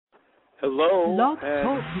Hello, Blog and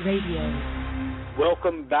Talk Radio.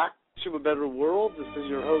 welcome back to A Better World. This is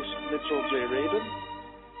your host, Mitchell J. Rabin.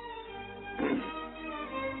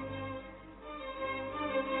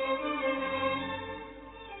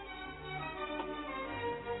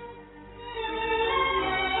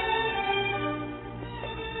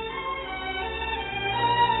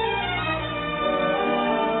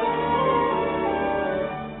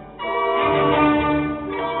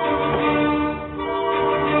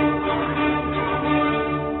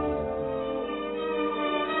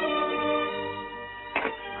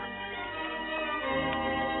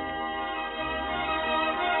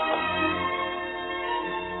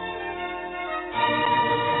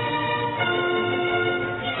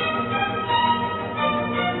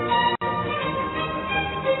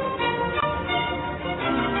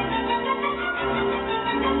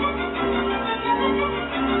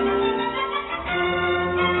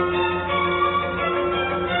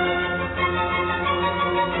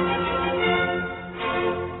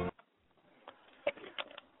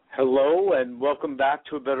 Hello, and welcome back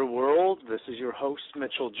to A Better World. This is your host,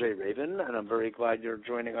 Mitchell J. Rabin, and I'm very glad you're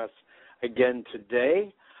joining us again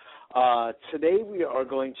today. Today we are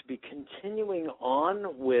going to be continuing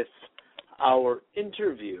on with our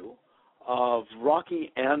interview of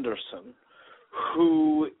Rocky Anderson,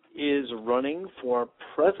 who is running for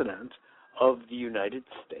President of the United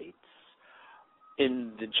States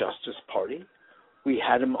in the Justice Party. We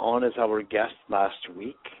had him on as our guest last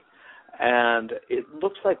week. And it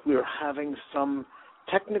looks like we're having some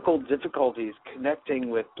technical difficulties connecting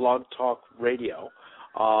with Blog Talk Radio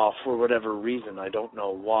for whatever reason. I don't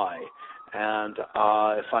know why. And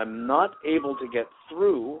if I'm not able to get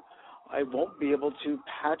through, I won't be able to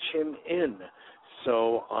patch him in.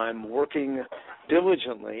 So I'm working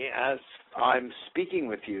diligently as I'm speaking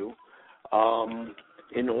with you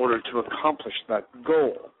in order to accomplish that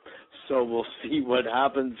goal. So we'll see what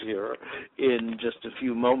happens here in just a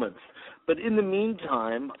few moments. But in the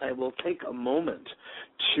meantime, I will take a moment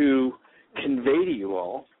to convey to you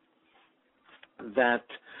all that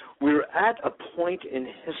we're at a point in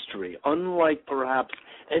history, unlike perhaps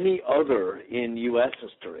any other in U.S.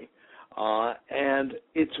 history, and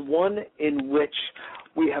it's one in which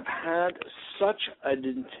we have had such an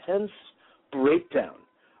intense breakdown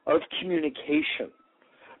of communication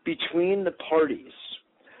between the parties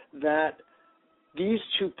that these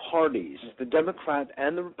two parties, the Democrat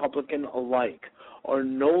and the Republican alike, are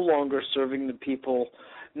no longer serving the people,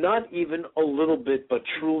 not even a little bit, but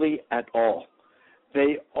truly at all.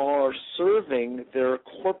 They are serving their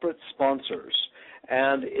corporate sponsors.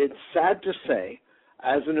 And it's sad to say,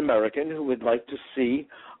 as an American who would like to see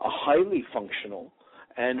a highly functional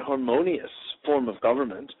and harmonious form of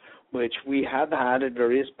government, which we have had at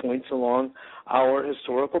various points along our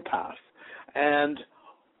historical path, and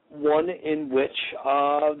one in which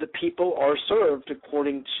the people are served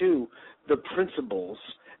according to the principles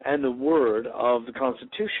and the word of the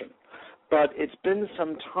Constitution. But it's been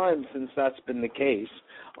some time since that's been the case.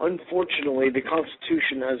 Unfortunately, the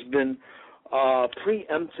Constitution has been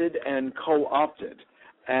preempted and co-opted,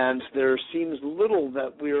 and there seems little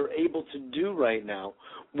that we're able to do right now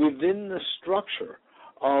within the structure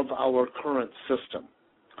of our current system.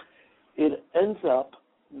 It ends up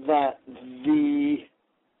that the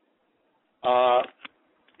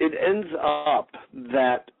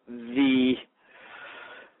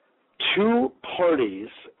two parties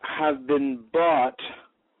have been bought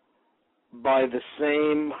by the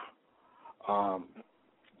same,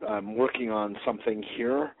 I'm working on something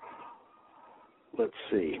here, let's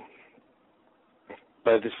see,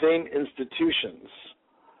 by the same institutions,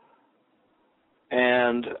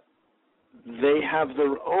 and they have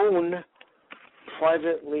their own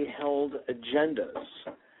privately held agendas,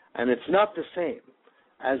 and it's not the same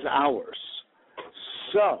as ours.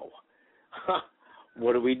 So,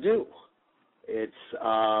 what do? It's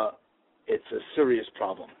a serious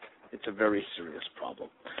problem. It's a very serious problem.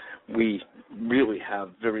 We really have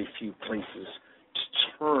very few places to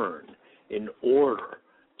turn in order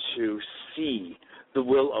to see the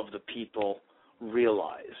will of the people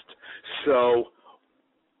realized. So,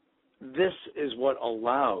 this is what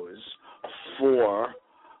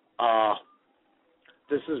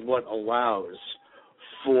allows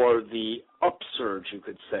for the upsurge, you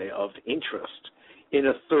could say, of interest in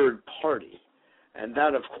a third party. And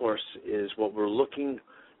that, of course, is what we're looking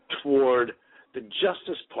toward the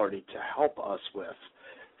Justice Party to help us with,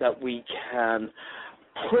 that we can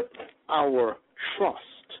put our trust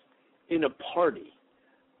in a party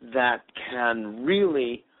that can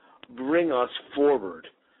really bring us forward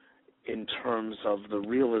in terms of the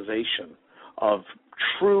realization of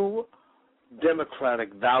true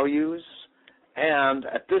democratic values, and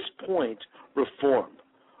at this point, reform.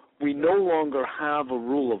 We no longer have a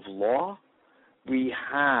rule of law. We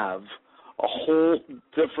have a whole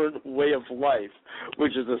different way of life,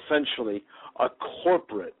 which is essentially a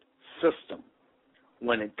corporate system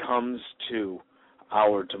when it comes to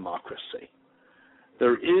our democracy.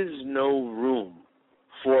 There is no room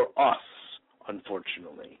for us,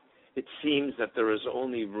 unfortunately. It seems that there is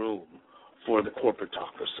only room for the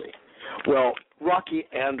corporatocracy. Well, Rocky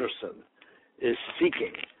Anderson is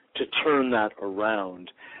seeking to turn that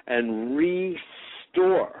around and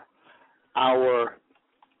restore our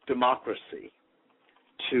democracy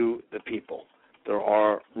to the people. There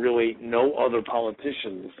are really no other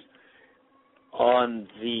politicians on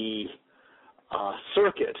the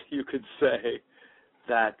circuit, you could say,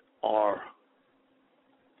 that are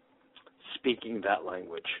speaking that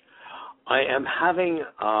language. I am having,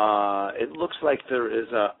 it looks like there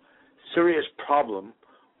is a serious problem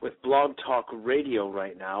with Blog Talk Radio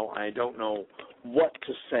right now. I don't know what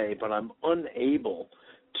to say, but I'm unable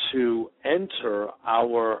to enter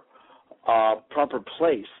our proper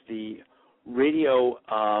place. The radio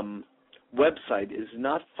website is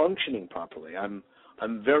not functioning properly. I'm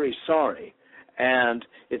very sorry, and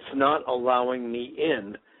it's not allowing me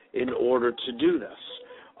in order to do this,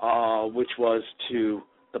 which was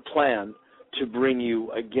the plan to bring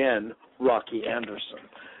you again Rocky Anderson.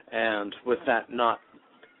 And with that not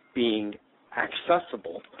being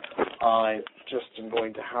accessible, I just am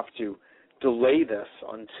going to have to delay this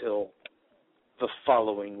until the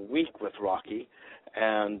following week with Rocky.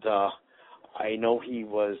 And I know he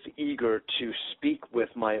was eager to speak with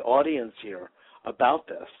my audience here about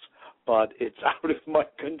this, but it's out of my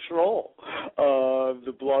control.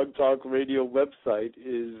 The Blog Talk Radio website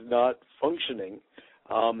is not functioning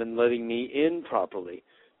and letting me in properly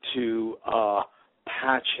to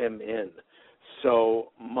patch him in.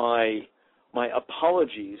 So my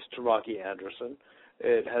apologies to Rocky Anderson.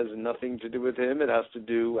 It has nothing to do with him. It has to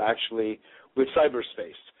do actually with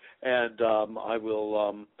cyberspace. And I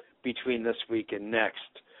will, between this week and next,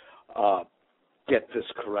 get this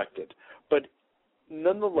corrected. But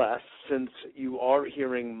nonetheless, since you are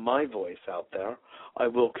hearing my voice out there, I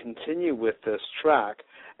will continue with this track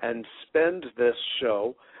and spend this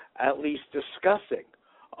show at least discussing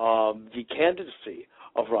the candidacy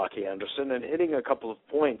of Rocky Anderson and hitting a couple of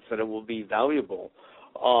points that it will be valuable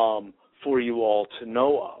for you all to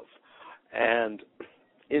know of. And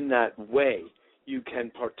in that way, you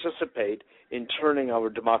can participate in turning our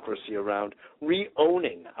democracy around,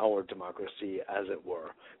 re-owning our democracy, as it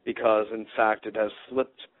were, because, in fact, it has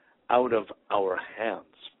slipped out of our hands.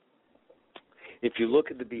 If you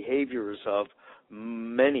look at the behaviors of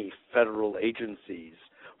many federal agencies,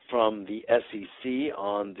 from the SEC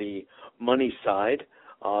on the money side,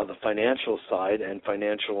 the financial side, and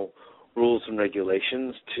financial rules and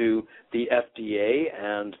regulations, to the FDA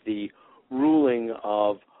and the ruling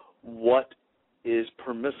of what is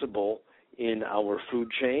permissible in our food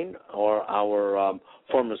chain or our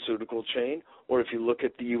pharmaceutical chain, or if you look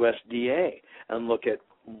at the USDA and look at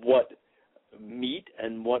what meat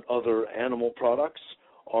and what other animal products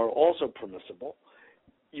are also permissible,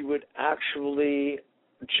 you would actually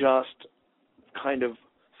just kind of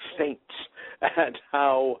faint at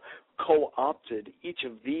how co-opted each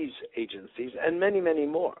of these agencies, and many, many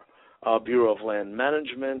more, Bureau of Land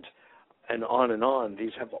Management, and on,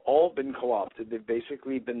 these have all been co-opted. They've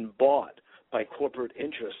basically been bought by corporate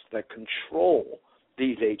interests that control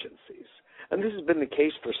these agencies. And this has been the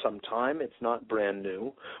case for some time. It's not brand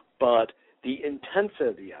new, but the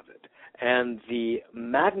intensity of it and the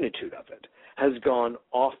magnitude of it has gone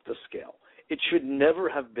off the scale. It should never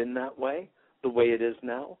have been that way, the way it is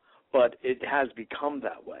now, but it has become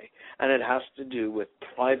that way. And it has to do with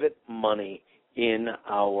private money in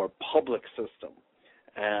our public system.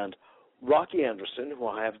 And Rocky Anderson, who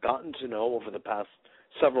I have gotten to know over the past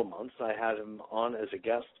several months, I had him on as a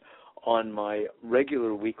guest on my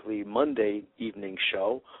regular weekly Monday evening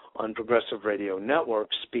show on Progressive Radio Network,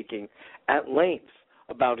 speaking at length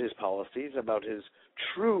about his policies, about his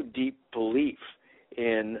true deep belief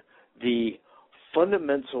in the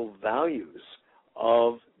fundamental values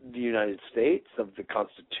of the United States, of the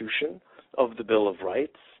Constitution, of the Bill of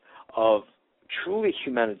Rights, of truly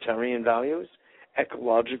humanitarian values,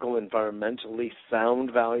 ecological, environmentally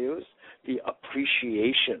sound values, the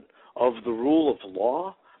appreciation of the rule of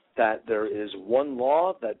law, that there is one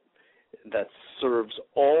law that serves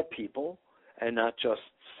all people and not just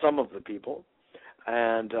some of the people,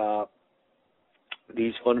 and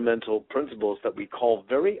these fundamental principles that we call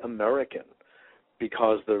very American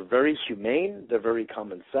because they're very humane, they're very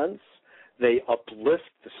common sense, They uplift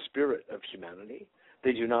the spirit of humanity.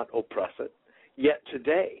 They do not oppress it. Yet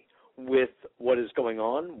today, with what is going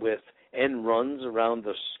on with end runs around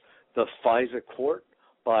the FISA court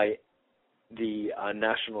by the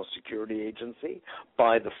National Security Agency,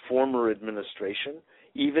 by the former administration,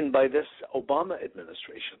 even by this Obama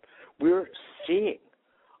administration, we're seeing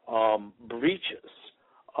breaches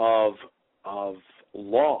of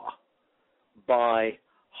law by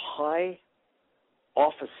high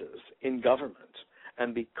offices in government.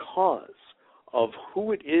 And because of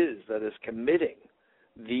who it is that is committing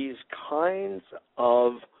these kinds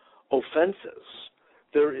of offenses,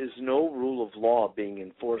 there is no rule of law being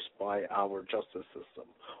enforced by our justice system.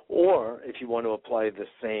 Or, if you want to apply the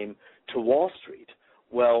same to Wall Street,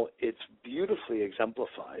 well, it's beautifully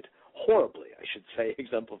exemplified, horribly, I should say,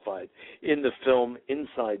 exemplified in the film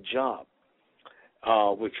Inside Job,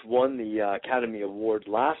 which won the Academy Award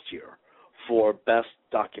last year for Best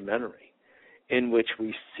Documentary, in which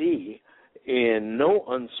we see, in no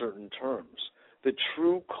uncertain terms, the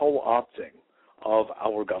true co-opting of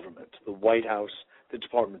our government, the White House, the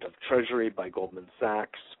Department of Treasury by Goldman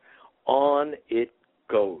Sachs. On it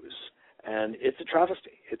goes. And it's a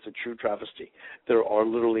travesty. It's a true travesty. There are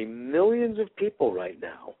literally millions of people right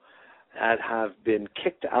now that have been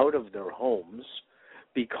kicked out of their homes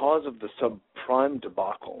because of the subprime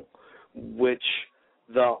debacle, which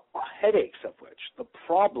the headaches of which, the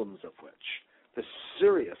problems of which, the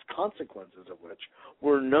serious consequences of which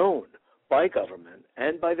were known by government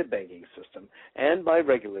and by the banking system and by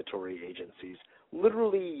regulatory agencies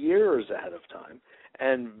literally years ahead of time,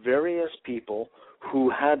 and various people who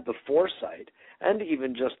had the foresight and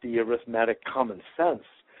even just the arithmetic common sense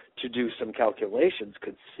to do some calculations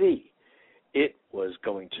could see it was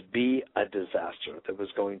going to be a disaster. There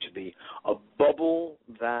was going to be a bubble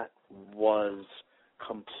that was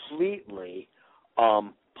completely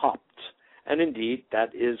popped. And indeed,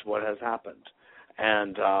 that is what has happened.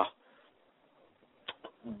 And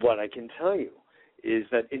what I can tell you is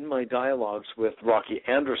that in my dialogues with Rocky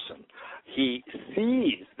Anderson, he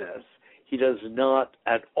sees this. He does not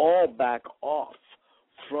at all back off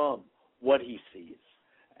from what he sees.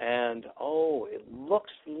 And, it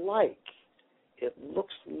looks like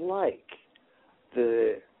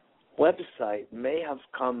the website may have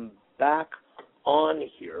come back on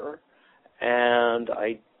here, and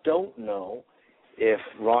I don't know if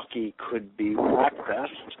Rocky could be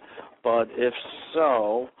accessed, but if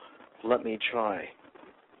so, let me try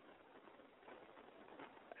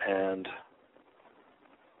and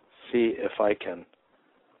see if I can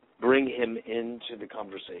bring him into the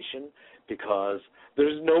conversation, because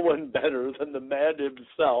there's no one better than the man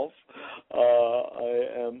himself. I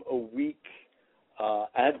am a weak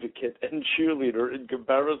advocate and cheerleader in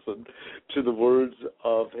comparison to the words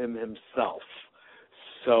of him himself.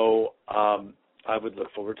 So I would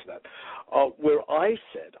look forward to that. Where I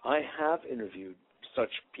said I have interviewed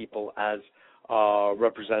such people as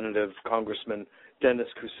Representative Congressman Dennis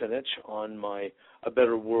Kucinich on my A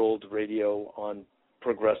Better World Radio on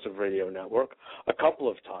Progressive Radio Network. A couple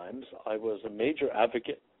of times I was a major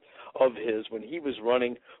advocate of his when he was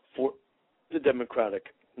running for the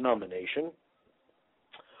Democratic nomination.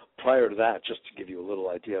 Prior to that, just to give you a little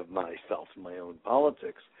idea of myself and my own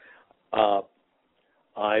politics, I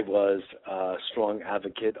was a strong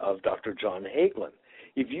advocate of Dr. John Hagelin.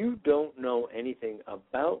 If you don't know anything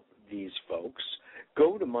about these folks,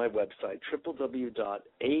 go to my website,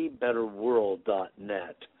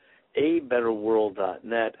 www.abetterworld.net,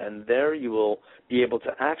 abetterworld.net, and there you will be able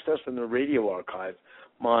to access in the radio archive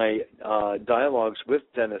my dialogues with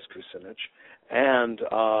Dennis Kucinich and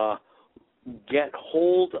get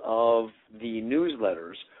hold of the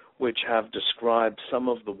newsletters which have described some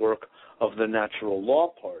of the work of the Natural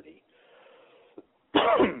Law Party,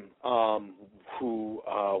 who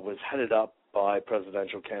was headed up by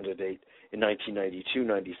presidential candidate in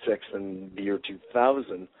 1992-96 and the year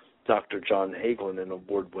 2000, Dr. John Hagelin, an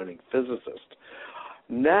award-winning physicist.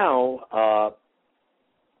 Now,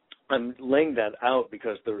 I'm laying that out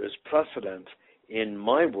because there is precedent in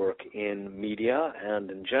my work in media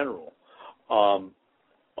and in general.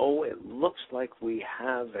 It looks like we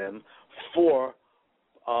have him for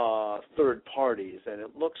third parties, and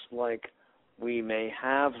it looks like we may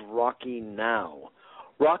have Rocky now.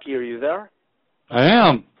 Rocky, are you there? I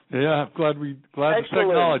am. Yeah, glad the Excellent.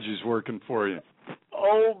 technology's working for you.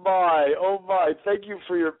 Oh my. Thank you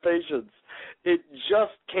for your patience. It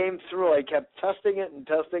just came through. I kept testing it,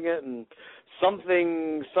 and some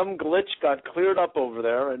glitch got cleared up over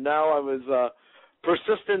there, and now I was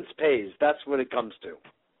persistence pays. That's what it comes to.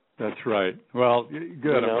 That's right. Well,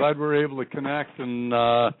 good. I'm glad we're able to connect, and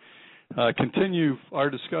continue our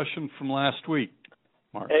discussion from last week,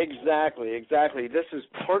 Mark. Exactly. This is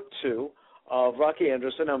part 2 of Rocky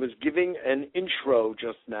Anderson. I was giving an intro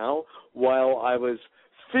just now while I was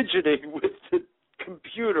fidgeting with the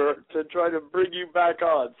computer to try to bring you back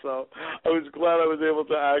on. So I was glad I was able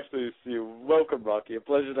to access you. Welcome, Rocky. A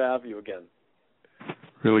pleasure to have you again.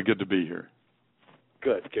 Really good to be here.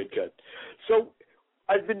 Good. So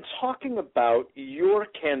I've been talking about your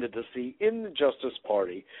candidacy in the Justice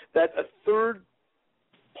Party, that a third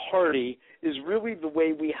party is really the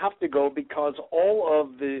way we have to go because all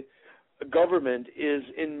of the government is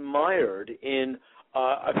mired in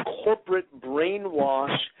a corporate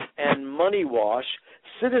brainwash and money wash.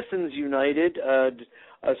 Citizens United,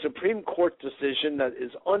 a Supreme Court decision that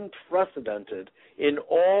is unprecedented in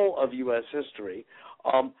all of U.S. history,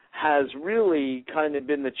 has really kind of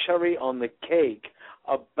been the cherry on the cake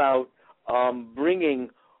about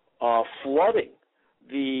flooding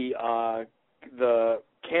the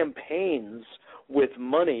campaigns with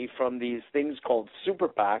money from these things called super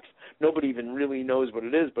PACs. Nobody even really knows what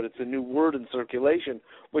it is, but it's a new word in circulation,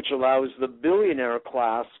 which allows the billionaire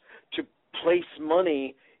class to place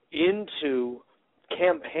money into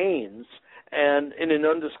campaigns and in an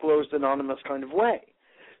undisclosed, anonymous kind of way.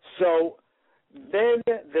 So then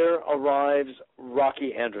there arrives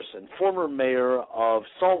Rocky Anderson, former mayor of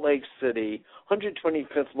Salt Lake City,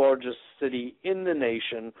 125th largest city in the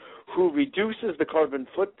nation, who reduces the carbon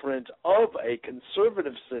footprint of a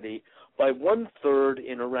conservative city by 1/3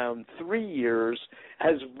 in around 3 years,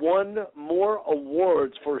 has won more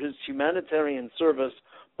awards for his humanitarian service,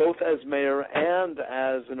 both as mayor and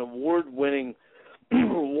as an award-winning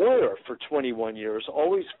lawyer for 21 years,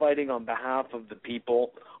 always fighting on behalf of the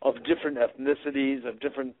people of different ethnicities, of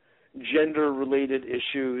different gender-related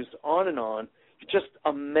issues, on and on. You're just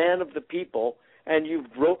a man of the people, and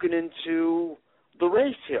you've broken into the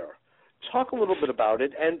race here. Talk a little bit about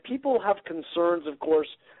it. And people have concerns, of course,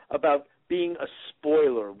 about being a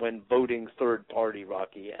spoiler when voting third party,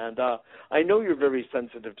 Rocky. And I know you're very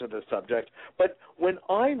sensitive to the subject, but when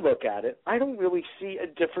I look at it, I don't really see a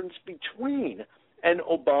difference between an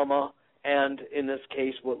Obama and, in this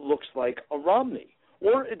case, what looks like a Romney.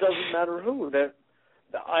 Or it doesn't matter who.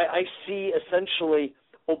 I see essentially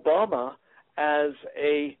Obama as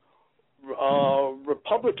a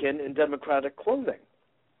Republican in Democratic clothing.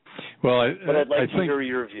 Well, but I'd like to hear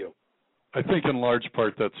your view. I think in large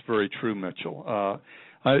part that's very true, Mitchell.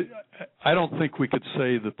 I don't think we could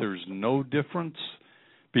say that there's no difference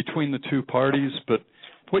between the two parties, but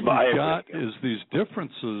what you've got is these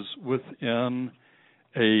differences within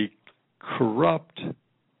a corrupt,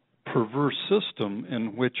 perverse system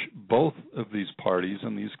in which both of these parties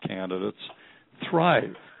and these candidates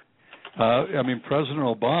thrive. President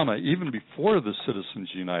Obama, even before the Citizens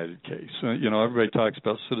United case, everybody talks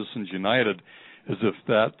about Citizens United as if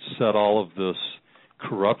that set all of this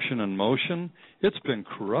corruption in motion. It's been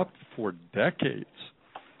corrupt for decades.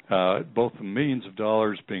 Both the millions of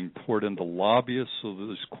dollars being poured into lobbyists so that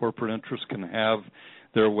these corporate interests can have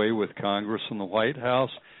their way with Congress and the White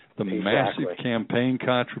House, the massive campaign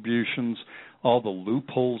contributions, all the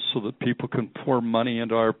loopholes so that people can pour money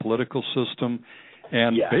into our political system,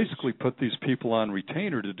 and basically put these people on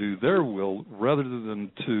retainer to do their will rather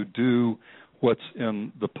than to do what's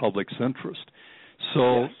in the public's interest.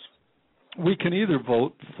 So we can either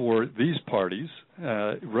vote for these parties,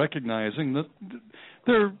 recognizing that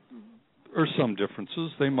there are some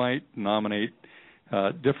differences. They might nominate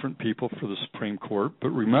different people for the Supreme Court, but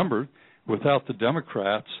remember, without the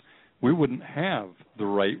Democrats, we wouldn't have the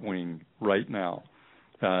right wing right now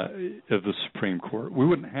of the Supreme Court. We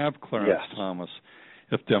wouldn't have Clarence Thomas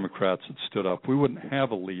if Democrats had stood up. We wouldn't have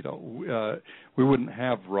Alito. We wouldn't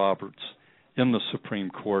have Roberts in the Supreme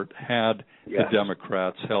Court had the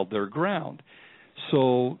Democrats held their ground.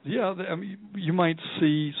 So, you might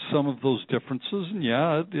see some of those differences, and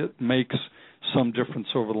it makes some difference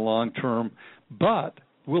over the long term, but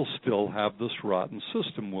we'll still have this rotten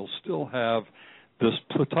system. We'll still have this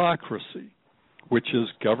plutocracy, which is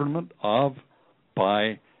government of,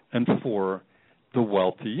 by, and for the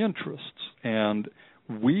wealthy interests. And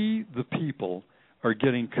we, the people, are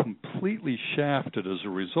getting completely shafted as a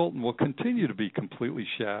result, and will continue to be completely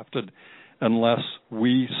shafted unless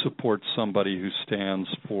we support somebody who stands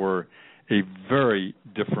for a very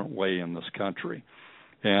different way in this country.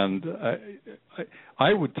 And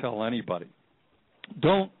I would tell anybody,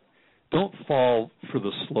 don't fall for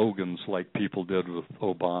the slogans like people did with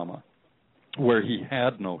Obama, where he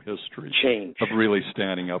had no history of really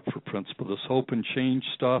standing up for principle. This hope and change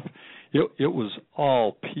stuff, it was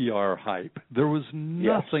all PR hype. There was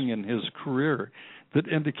nothing in his career that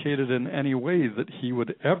indicated in any way that he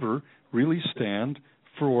would ever really stand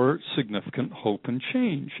for significant hope and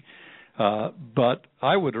change. But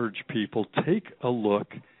I would urge people, take a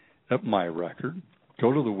look at my record.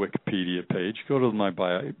 Go to the Wikipedia page. Go to my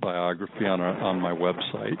biography on my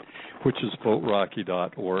website, which is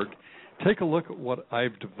voterocky.org. Take a look at what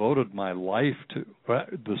I've devoted my life to,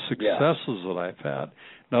 the successes that I've had,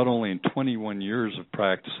 not only in 21 years of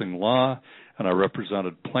practicing law, and I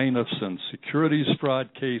represented plaintiffs in securities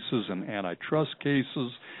fraud cases and antitrust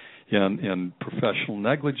cases, in professional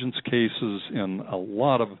negligence cases, in a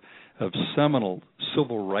lot of seminal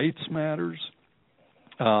civil rights matters.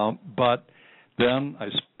 But then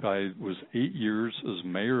I was 8 years as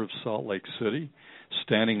mayor of Salt Lake City,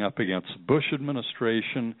 standing up against the Bush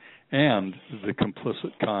administration and the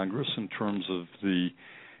complicit Congress in terms of the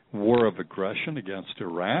war of aggression against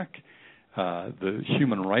Iraq, the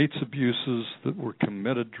human rights abuses that were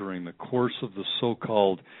committed during the course of the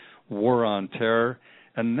so-called war on terror.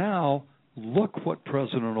 And now look what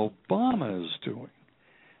President Obama is doing,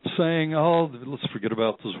 saying, let's forget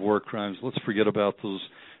about those war crimes. Let's forget about those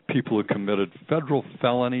people who committed federal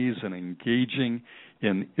felonies and engaging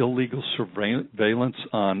in illegal surveillance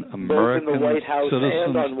on American both in the White House citizens'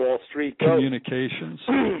 and on Wall Street communications.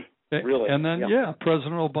 Really? And then,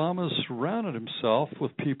 President Obama surrounded himself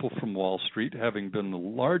with people from Wall Street, having been the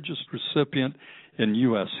largest recipient in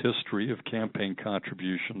U.S. history of campaign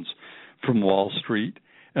contributions from Wall Street,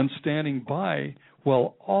 and standing by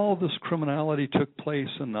while all this criminality took place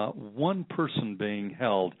and not one person being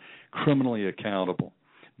held criminally accountable.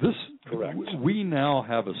 Correct. We now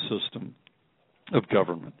have a system of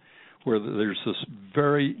government where there's this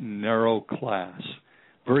very narrow class,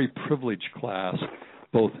 very privileged class,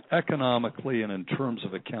 both economically and in terms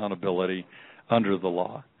of accountability under the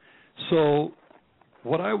law. So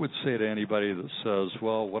what I would say to anybody that says,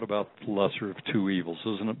 well, what about the lesser of two evils?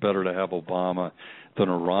 Isn't it better to have Obama than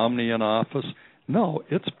a Romney in office? No,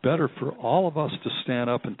 it's better for all of us to stand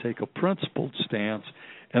up and take a principled stance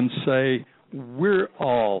and say, we're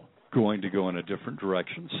all going to go in a different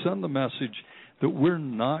direction. Send the message that we're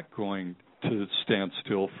not going to stand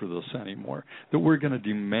still for this anymore, that we're going to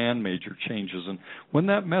demand major changes. And when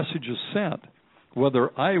that message is sent,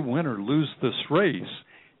 whether I win or lose this race,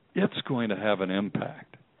 it's going to have an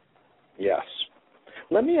impact. Yes.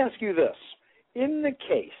 Let me ask you this. In the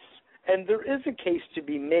case, and there is a case to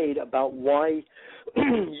be made about why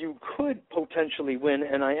you could potentially win,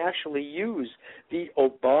 and I actually use the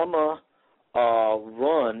Obama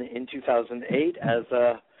run in 2008 as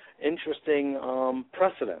a interesting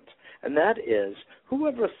precedent, and that is,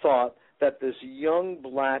 whoever thought that this young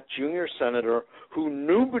black junior senator who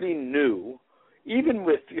nobody knew, even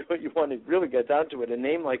with, you want to really get down to it, a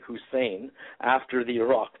name like Hussein after the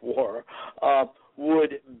Iraq War,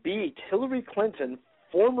 would beat Hillary Clinton,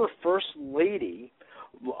 former First Lady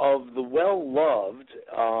of the well-loved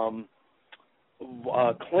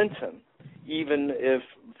Clinton, even if,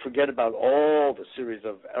 forget about all the series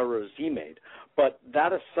of errors he made. But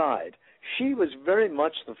that aside, she was very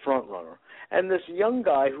much the front runner. And this young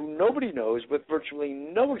guy who nobody knows with virtually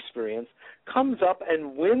no experience comes up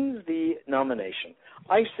and wins the nomination.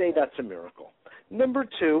 I say that's a miracle. Number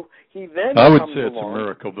two, he then I would comes say it's along. a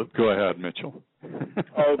miracle, but go ahead, Mitchell.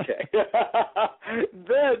 Okay.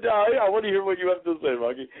 Then I want to hear what you have to say,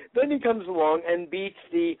 Rocky. Then he comes along and beats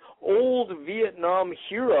the old Vietnam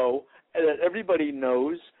hero that everybody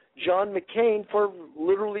knows, John McCain, for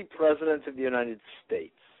literally president of the United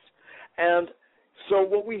States. And so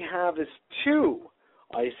what we have is two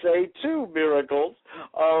miracles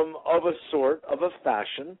of a sort, of a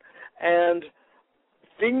fashion, and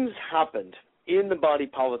things happened in the body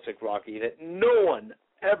politic, Rocky, that no one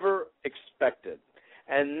ever expected.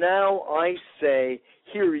 And now I say,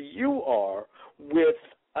 here you are with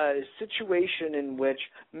a situation in which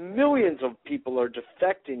millions of people are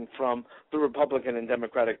defecting from the Republican and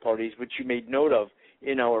Democratic parties, which you made note of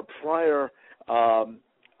in our prior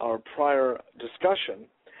discussion.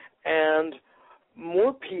 And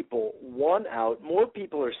more people want out, more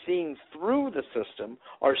people are seeing through the system,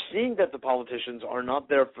 are seeing that the politicians are not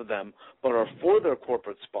there for them, but are for their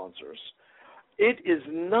corporate sponsors. It is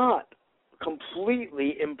not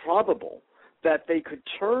completely improbable that they could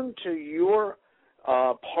turn to your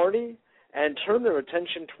party and turn their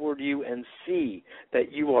attention toward you and see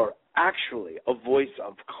that you are actually a voice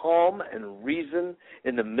of calm and reason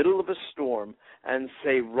in the middle of a storm, and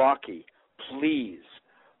say, Rocky, please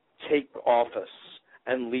take office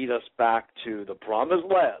and lead us back to the promised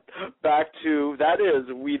land, back to, that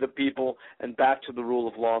is, we the people, and back to the rule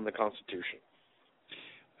of law and the Constitution.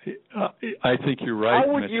 I think you're right,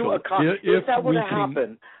 How would Mitchell. you accomplish, if that were to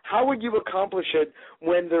happen, how would you accomplish it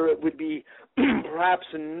when there would be perhaps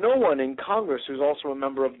no one in Congress who's also a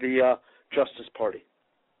member of the Justice Party?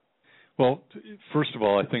 Well, first of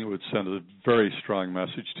all, I think it would send a very strong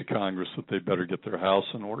message to Congress that they better get their house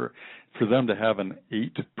in order. For them to have an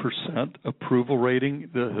 8% approval rating,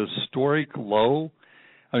 the historic low,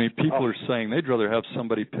 I mean, people are saying they'd rather have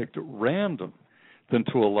somebody picked at random than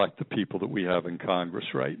to elect the people that we have in Congress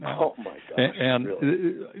right now. Oh, my gosh. And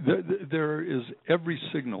really? there is every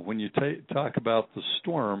signal. When you talk about the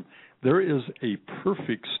storm, there is a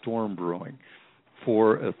perfect storm brewing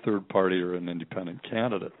for a third party or an independent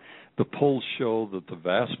candidate. The polls show that the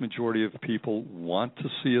vast majority of people want to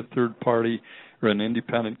see a third party or an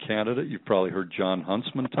independent candidate. You've probably heard John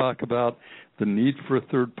Huntsman talk about the need for a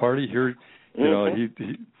third party here. You know,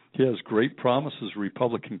 he has great promise as a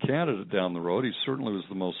Republican candidate down the road. He certainly was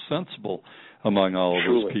the most sensible among all of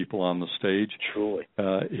those people on the stage. Truly.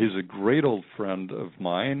 He's a great old friend of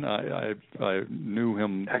mine. I knew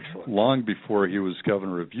him long before he was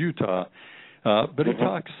governor of Utah. But he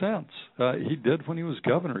talks sense. He did when he was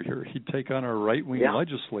governor here. He'd take on our right-wing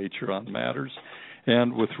legislature on matters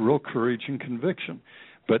and with real courage and conviction.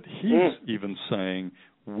 But he's even saying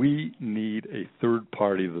we need a third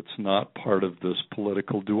party that's not part of this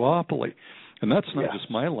political duopoly. And that's not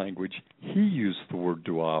just my language. He used the word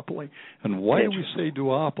duopoly. And why do we say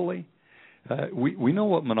duopoly? We know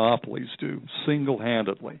what monopolies do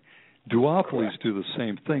single-handedly. Duopolies do the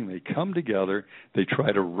same thing. They come together, they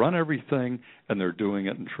try to run everything, and they're doing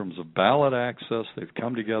it in terms of ballot access. They've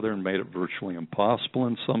come together and made it virtually impossible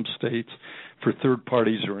in some states for third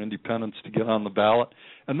parties or independents to get on the ballot.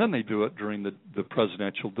 And then they do it during the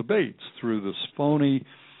presidential debates through this phony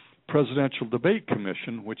Presidential Debate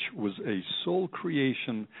Commission, which was a sole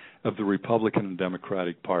creation of the Republican and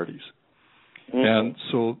Democratic parties. And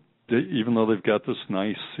so even though they've got this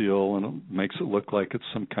nice seal and it makes it look like it's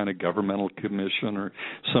some kind of governmental commission or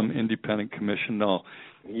some independent commission, no.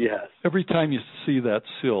 Yes. Every time you see that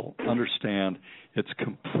seal, understand it's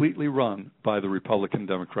completely run by the Republican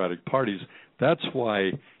Democratic parties. That's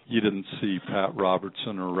why you didn't see Pat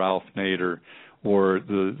Robertson or Ralph Nader or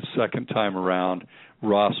the second time around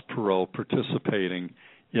Ross Perot participating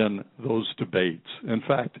in those debates. In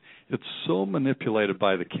fact, it's so manipulated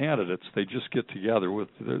by the candidates, they just get together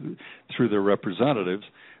through their representatives.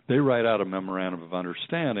 They write out a memorandum of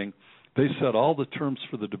understanding. They set all the terms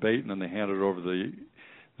for the debate, and then they hand it over to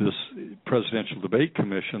this Presidential Debate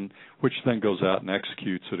Commission, which then goes out and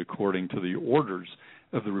executes it according to the orders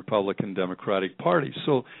of the Republican Democratic Party.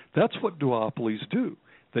 So that's what duopolies do.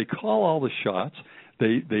 They call all the shots.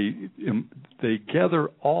 They gather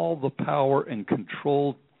all the power and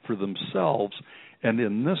control for themselves, and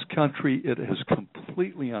in this country it has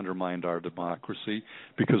completely undermined our democracy,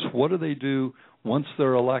 because what do? Once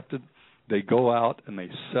they're elected, they go out and they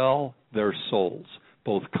sell their souls,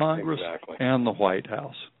 both Congress and the White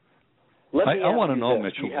House. I want to know,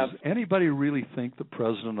 Mitchell, does anybody really think that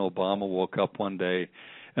President Obama woke up one day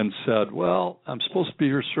and said, well, I'm supposed to be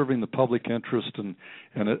here serving the public interest, and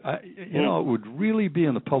it would really be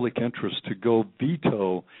in the public interest to go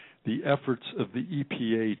veto the efforts of the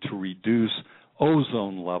EPA to reduce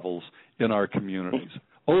ozone levels in our communities.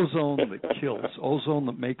 Ozone that kills, ozone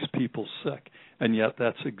that makes people sick. And yet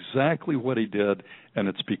that's exactly what he did, and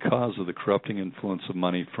it's because of the corrupting influence of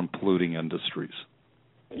money from polluting industries.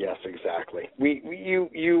 Yes, exactly.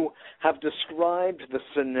 You have described the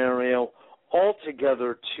scenario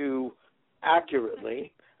altogether too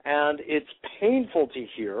accurately, and it's painful to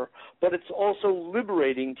hear, but it's also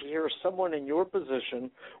liberating to hear someone in your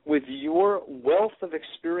position with your wealth of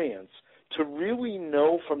experience to really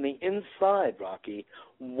know from the inside, Rocky,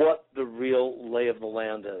 what the real lay of the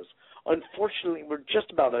land is. Unfortunately, we're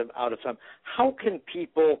just about out of time. How can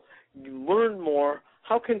people learn more?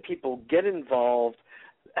 How can people get involved,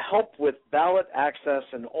 help with ballot access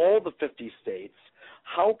in all the 50 states?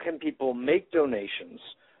 How can people make donations?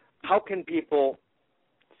 How can people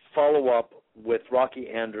follow up with Rocky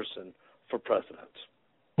Anderson for president?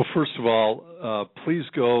 Well, first of all, please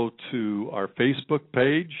go to our Facebook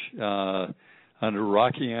page under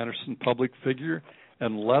Rocky Anderson Public Figure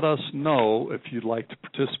and let us know if you'd like to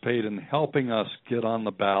participate in helping us get on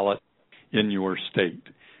the ballot in your state.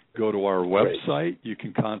 Go to our website. You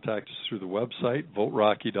can contact us through the website,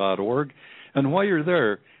 voterocky.org. And while you're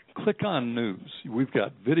there, click on news. We've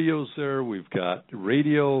got videos there. We've got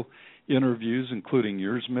radio interviews, including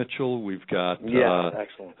yours, Mitchell. We've got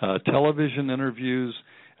television interviews.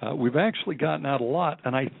 We've actually gotten out a lot,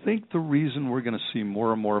 and I think the reason we're going to see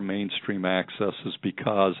more and more mainstream access is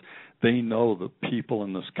because they know that people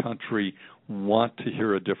in this country want to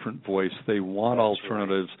hear a different voice. They want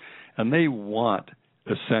alternatives, and they want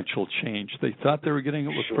essential change. They thought they were getting it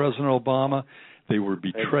with President Obama. They were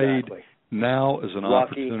betrayed. Exactly. Now is an Rocky,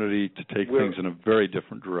 opportunity to take things in a very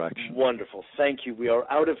different direction. Wonderful. Thank you. We are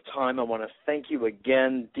out of time. I want to thank you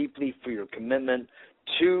again deeply for your commitment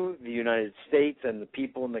to the United States and the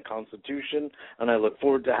people and the Constitution, and I look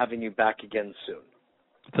forward to having you back again soon.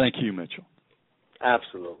 Thank you, Mitchell.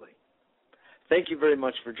 Absolutely. Thank you very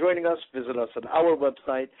much for joining us. Visit us at our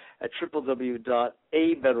website at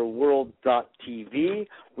www.abetterworld.tv.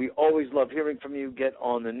 We always love hearing from you. Get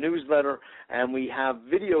on the newsletter, and we have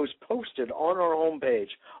videos posted on our homepage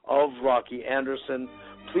of Rocky Anderson.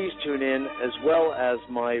 Please tune in, as well as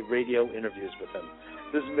my radio interviews with him.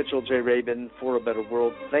 This is Mitchell J. Rabin for A Better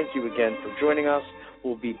World. Thank you again for joining us.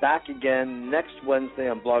 We'll be back again next Wednesday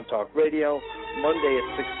on Blog Talk Radio, Monday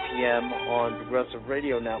at 6 p.m. on Progressive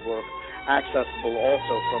Radio Network, accessible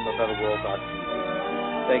also from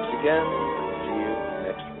abetterworld.tv. Thanks again. See you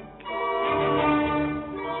next week.